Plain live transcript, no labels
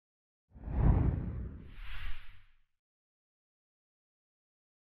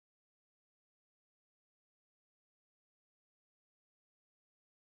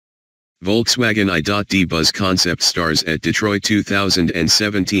Volkswagen I.D Buzz concept stars at Detroit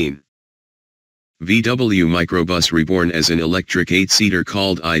 2017. VW microbus reborn as an electric 8-seater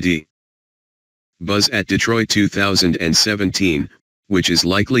called ID Buzz at Detroit 2017, which is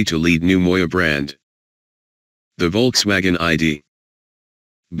likely to lead new Moya brand. The Volkswagen ID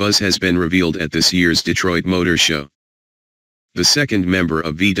Buzz has been revealed at this year's Detroit Motor Show. The second member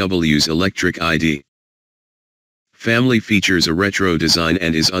of VW's electric ID family features a retro design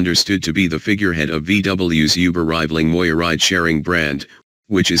and is understood to be the figurehead of VW's Uber-rivaling Moya ride-sharing brand,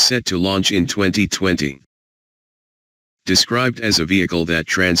 which is set to launch in 2020. Described as a vehicle that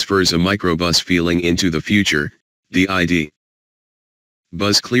transfers a microbus feeling into the future, the ID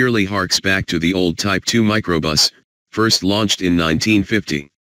Buzz clearly harks back to the old Type 2 microbus, first launched in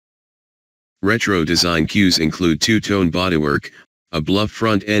 1950. Retro design cues include two-tone bodywork, a bluff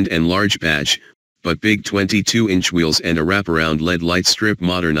front end and large badge, but big 22-inch wheels and a wraparound LED light strip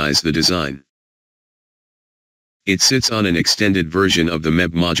modernize the design. It sits on an extended version of the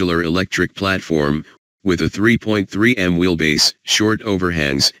MEB modular electric platform, with a 3.3 m wheelbase, short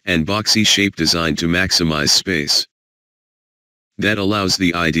overhangs, and boxy shape designed to maximize space. That allows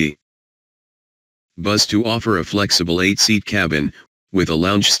the ID Buzz to offer a flexible 8-seat cabin, with a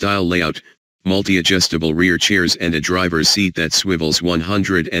lounge-style layout, multi-adjustable rear chairs and a driver's seat that swivels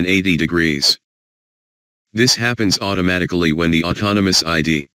 180 degrees. This happens automatically when the autonomous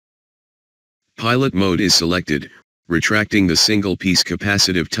ID Pilot mode is selected, retracting the single-piece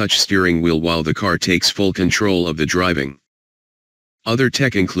capacitive touch steering wheel while the car takes full control of the driving. Other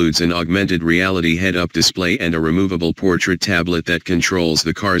tech includes an augmented reality head-up display and a removable portrait tablet that controls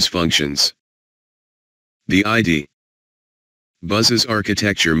the car's functions. The ID Buzz's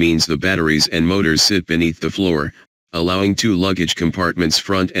architecture means the batteries and motors sit beneath the floor, allowing 2 luggage compartments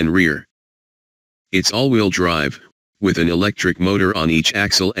front and rear. It's all-wheel drive, with an electric motor on each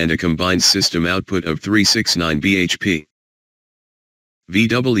axle and a combined system output of 369 bhp.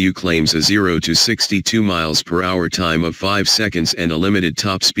 VW claims a 0 to 62 miles per hour time of 5 seconds and a limited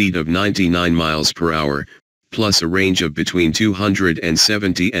top speed of 99 miles per hour, plus a range of between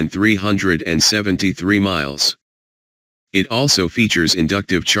 270 and 373 miles. It also features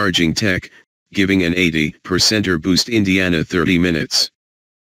inductive charging tech, giving an 80% boost in 30 minutes.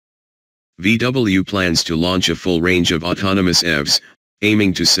 VW plans to launch a full range of autonomous EVs,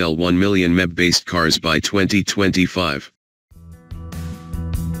 aiming to sell 1 million MEB-based cars by 2025.